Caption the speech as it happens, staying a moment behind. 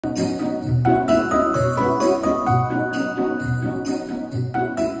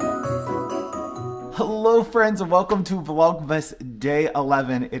Hello friends, welcome to Vlogmas day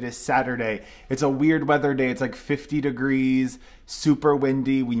 11. It is Saturday. It's a weird weather day. It's like 50 degrees, super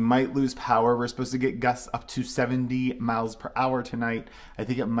windy. We might lose power. We're supposed to get gusts up to 70 miles per hour tonight. I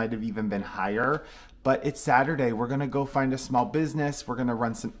think it might have even been higher. But it's Saturday. We're gonna go find a small business. We're gonna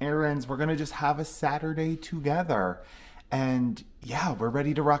run some errands. We're gonna just have a Saturday together. And yeah, we're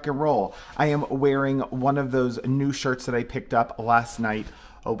ready to rock and roll. I am wearing one of those new shirts that I picked up last night,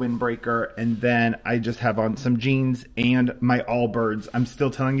 a windbreaker, and then I just have on some jeans and my Allbirds. I'm still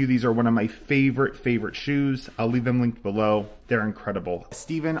telling you, these are one of my favorite shoes. I'll leave them linked below. They're incredible.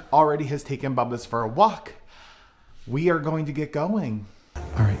 Steven already has taken Bubba's for a walk. We are going to get going.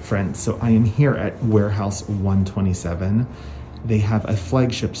 All right, friends, so I am here at Warehouse 127. They have a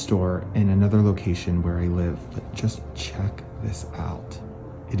flagship store in another location where I live, but just check this out.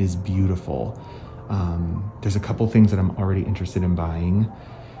 It is beautiful. There's a couple things that I'm already interested in buying.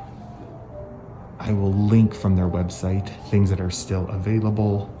 I will link from their website, things that are still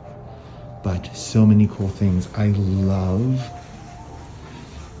available, but so many cool things. I love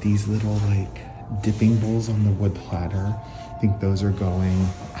these little like dipping bowls on the wood platter. I think those are going.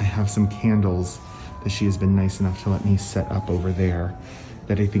 I have some candles that she has been nice enough to let me set up over there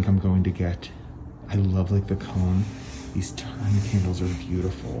that I think I'm going to get. I love like the cone. These tiny candles are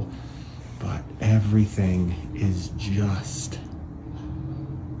beautiful, but everything is just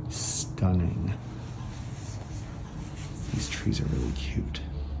stunning. These trees are really cute.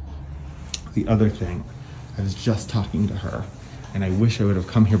 The other thing, I was just talking to her, and I wish I would have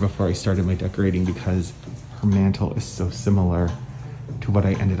come here before I started my decorating because her mantle is so similar to what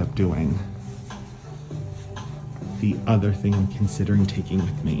I ended up doing. The other thing I'm considering taking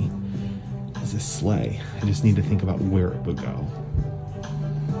with me is a sleigh. I just need to think about where it would go.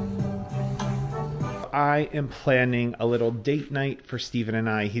 I am planning a little date night for Steven and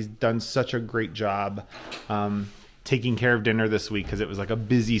I. He's done such a great job taking care of dinner this week because it was like a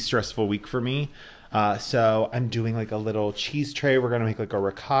busy, stressful week for me. So I'm doing like a little cheese tray. We're gonna make like a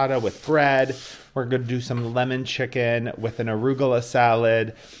ricotta with bread. We're gonna do some lemon chicken with an arugula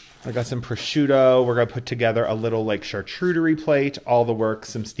salad. I got some prosciutto. We're gonna put together a little like charcuterie plate, all the works,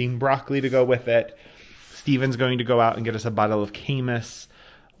 some steamed broccoli to go with it. Steven's going to go out and get us a bottle of Camus,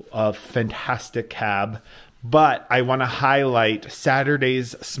 a fantastic cab. But I wanna highlight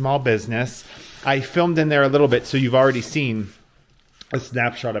Saturday's small business. I filmed in there a little bit, so you've already seen a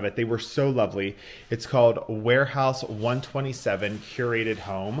snapshot of it. They were so lovely. It's called Warehouse 127 Curated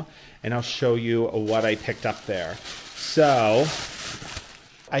Home, and I'll show you what I picked up there. So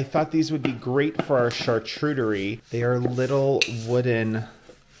I thought these would be great for our charcuterie. They are little wooden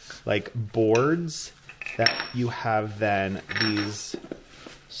like boards that you have then these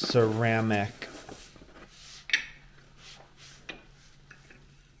ceramic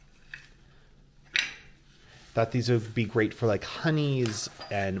thought these would be great for like honeys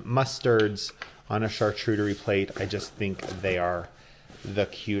and mustards on a charcuterie plate. I just think they are the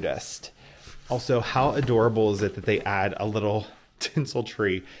cutest. Also, how adorable is it that they add a little tinsel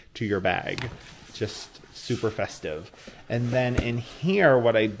tree to your bag? Just super festive. And then in here,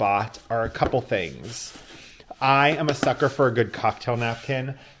 what I bought are a couple things. I am a sucker for a good cocktail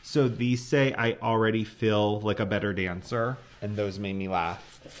napkin. So these say I already feel like a better dancer, and those made me laugh.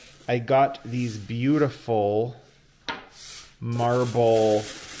 I got these beautiful marble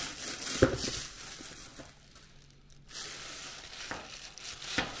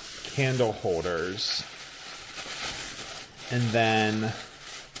candle holders. And then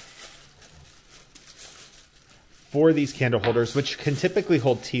for these candle holders, which can typically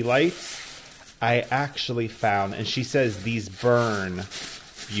hold tea lights, I actually found, and she says these burn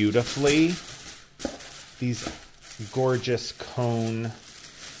beautifully, these gorgeous cone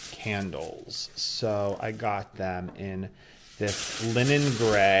candles. So I got them in this linen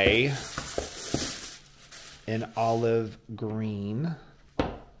gray, an olive green,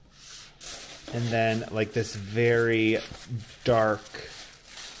 and then like this very dark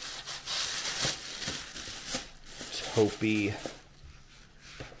taupey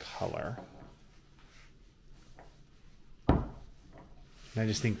color. And I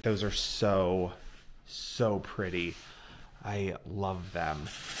just think those are so pretty. I love them.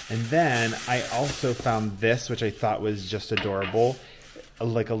 And then I also found this, which I thought was just adorable,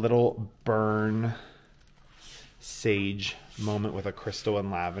 like a little burn sage moment with a crystal and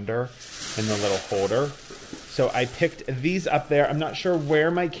lavender in the little holder. So I picked these up there. I'm not sure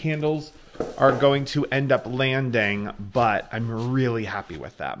where my candles are going to end up landing, but I'm really happy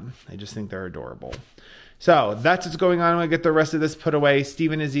with them. I just think they're adorable. So that's what's going on. I'm gonna get the rest of this put away.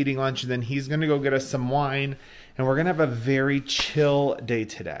 Steven is eating lunch, and then he's gonna go get us some wine, and we're gonna have a very chill day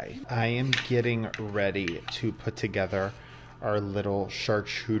today. I am getting ready to put together our little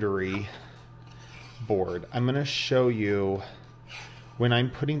charcuterie board. I'm gonna show you when I'm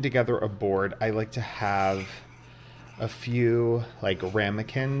putting together a board, I like to have a few like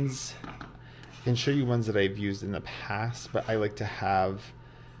ramekins. I can show you ones that I've used in the past, but I like to have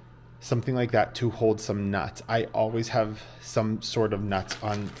something like that to hold some nuts. I always have some sort of nuts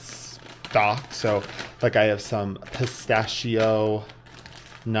on stock. So like I have some pistachio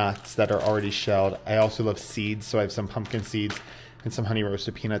nuts that are already shelled. I also love seeds. So I have some pumpkin seeds and some honey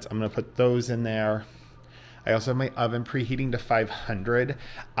roasted peanuts. I'm gonna put those in there. I also have my oven preheating to 500.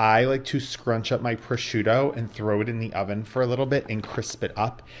 I like to scrunch up my prosciutto and throw it in the oven for a little bit and crisp it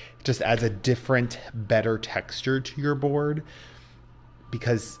up. It just adds a different, better texture to your board,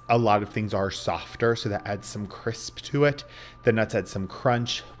 because a lot of things are softer, so that adds some crisp to it. The nuts add some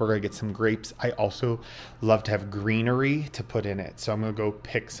crunch. We're gonna get some grapes. I also love to have greenery to put in it. So I'm gonna go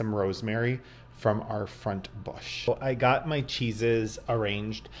pick some rosemary from our front bush. So I got my cheeses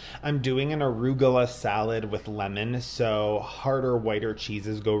arranged. I'm doing an arugula salad with lemon, so harder, whiter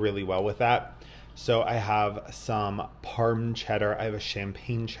cheeses go really well with that. So I have some Parm cheddar, I have a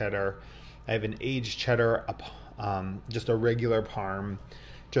champagne cheddar, I have an aged cheddar, just a regular Parm,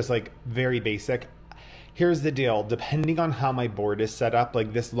 just like very basic. Here's the deal, depending on how my board is set up,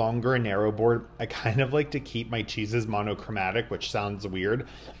 like this longer and narrow board, I kind of like to keep my cheeses monochromatic, which sounds weird.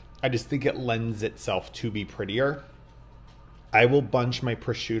 I just think it lends itself to be prettier. I will bunch my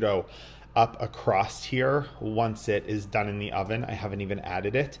prosciutto up across here once it is done in the oven. I haven't even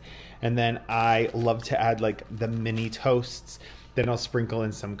added it. And then I love to add like the mini toasts. Then I'll sprinkle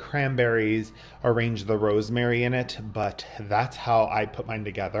in some cranberries, arrange the rosemary in it, but that's how I put mine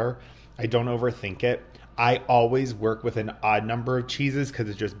together. I don't overthink it. I always work with an odd number of cheeses because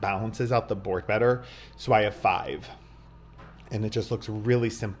it just balances out the board better. So I have 5. And it just looks really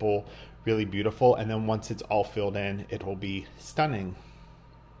simple, really beautiful. And then once it's all filled in, it will be stunning.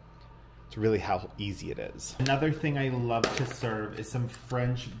 It's really how easy it is. Another thing I love to serve is some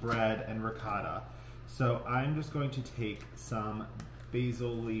French bread and ricotta. So I'm just going to take some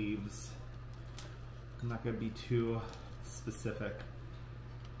basil leaves. I'm not going to be too specific.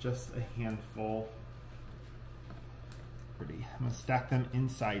 Just a handful. Pretty. I'm going to stack them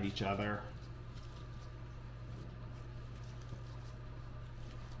inside each other.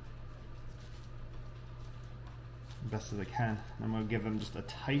 Best as I can. I'm going to give them just a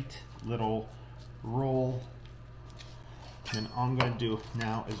tight little roll. And then all I'm going to do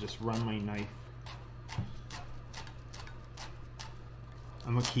now is just run my knife.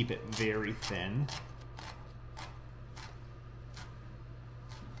 I'm going to keep it very thin.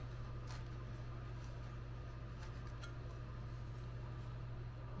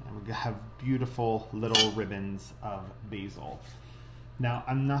 And we're going to have beautiful little ribbons of basil. Now,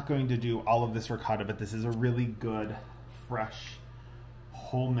 I'm not going to do all of this ricotta, but this is a really good, fresh,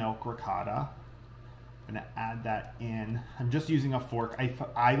 whole milk ricotta. I'm going to add that in. I'm just using a fork.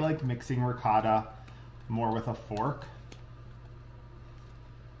 I like mixing ricotta more with a fork.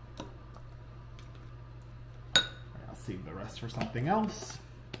 I'll save the rest for something else.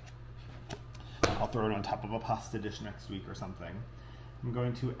 I'll throw it on top of a pasta dish next week or something. I'm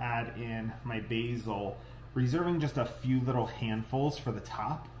going to add in my basil, reserving just a few little handfuls for the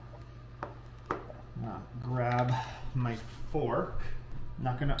top. Grab my fork.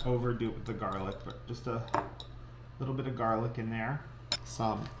 Not gonna overdo it with the garlic, but just a little bit of garlic in there.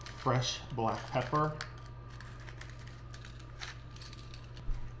 Some fresh black pepper.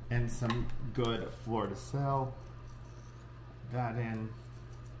 And some good fleur de sel. That in.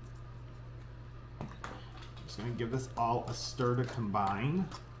 Just gonna give this all a stir to combine.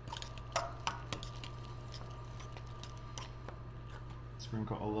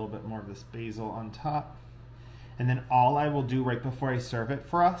 Sprinkle a little bit more of this basil on top. And then all I will do right before I serve it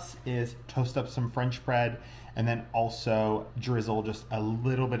for us is toast up some French bread and then also drizzle just a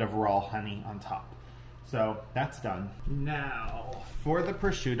little bit of raw honey on top. So that's done. Now for the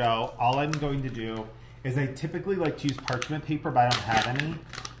prosciutto, all I'm going to do is I typically like to use parchment paper, but I don't have any.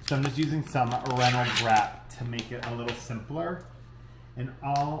 So I'm just using some Reynolds wrap to make it a little simpler. And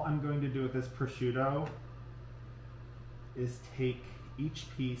all I'm going to do with this prosciutto is take each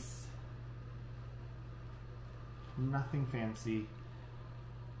piece, nothing fancy,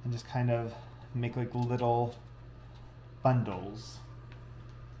 and just kind of make like little bundles.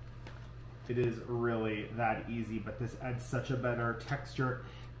 It is really that easy, but this adds such a better texture.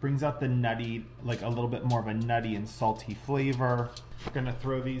 Brings out the nutty, like a little bit more of a nutty and salty flavor. We're gonna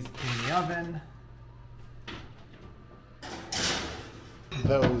throw these in the oven.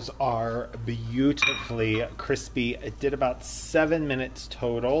 those are beautifully crispy. It did about 7 minutes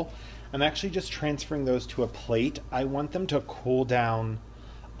total. I'm actually just transferring those to a plate. I want them to cool down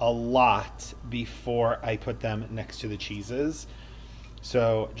a lot before I put them next to the cheeses.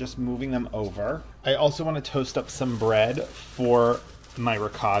 So just moving them over. I also want to toast up some bread for my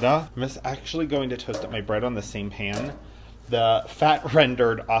ricotta. I'm just actually going to toast up my bread on the same pan. The fat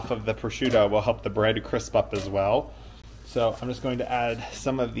rendered off of the prosciutto will help the bread crisp up as well. So I'm just going to add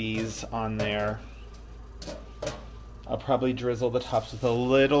some of these on there. I'll probably drizzle the tops with a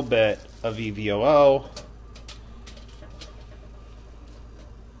little bit of EVOO.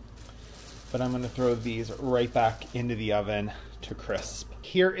 But I'm going to throw these right back into the oven to crisp.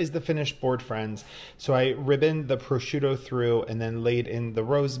 Here is the finished board, friends. So I ribboned the prosciutto through and then laid in the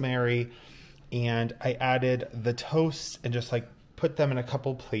rosemary, and I added the toast and just like put them in a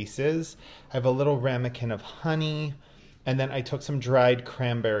couple places. I have a little ramekin of honey, and then I took some dried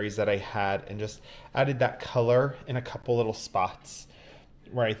cranberries that I had and just added that color in a couple little spots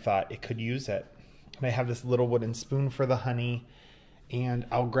where I thought it could use it. And I have this little wooden spoon for the honey, and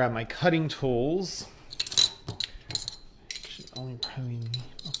I'll grab my cutting tools. Only probably,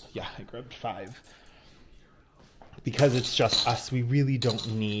 yeah, I grabbed 5. Because it's just us, we really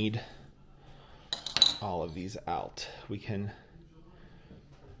don't need all of these out. We can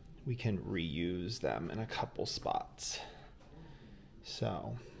reuse them in a couple spots.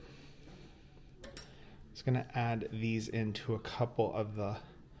 So I'm just gonna add these into a couple of the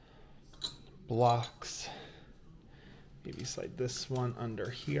blocks. Maybe slide this one under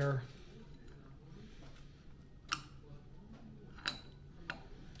here.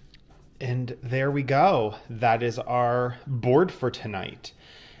 And there we go. That is our board for tonight.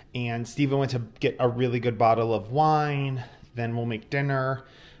 And Steven went to get a really good bottle of wine. Then we'll make dinner.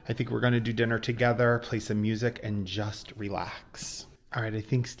 I think we're going to do dinner together, play some music, and just relax. All right, I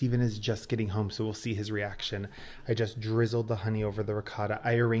think Steven is just getting home, so we'll see his reaction. I just drizzled the honey over the ricotta.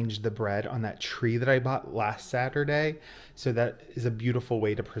 I arranged the bread on that tree that I bought last Saturday. So that is a beautiful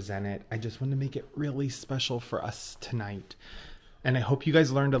way to present it. I just want to make it really special for us tonight. And I hope you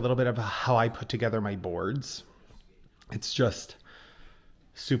guys learned a little bit about how I put together my boards. It's just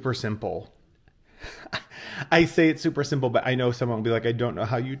super simple. I say it's super simple, but I know someone will be like, I don't know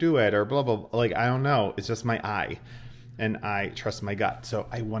how you do it, or blah, blah, blah. Like, I don't know. It's just my eye. And I trust my gut. So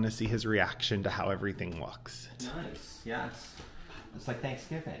I want to see his reaction to how everything looks. Nice. Yeah. It's like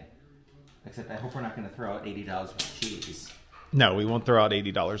Thanksgiving. Except I hope we're not going to throw out $80 worth of cheese. No, we won't throw out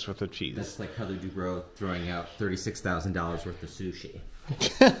 $80 worth of cheese. That's like Heather Dubrow throwing out $36,000 worth of sushi.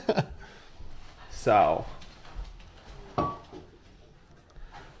 So,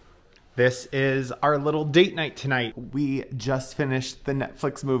 this is our little date night tonight. We just finished the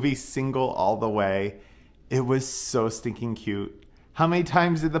Netflix movie Single All the Way. It was so stinking cute. How many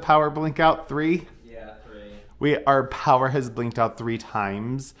times did the power blink out? 3? Yeah, 3. Our power has blinked out 3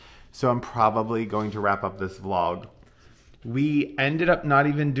 times. So I'm probably going to wrap up this vlog. We ended up not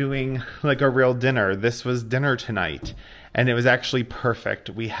even doing like a real dinner. This was dinner tonight, and it was actually perfect.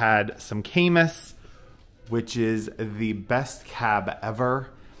 We had some Camus, which is the best cab ever.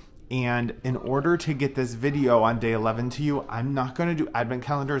 And in order to get this video on day 11 to you, I'm not going to do advent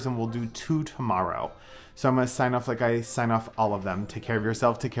calendars, and we'll do 2 tomorrow. So I'm going to sign off like I sign off all of them. Take care of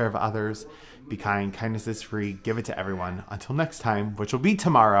yourself, take care of others, be kind, kindness is free, give it to everyone. Until next time, which will be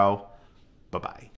tomorrow, bye-bye.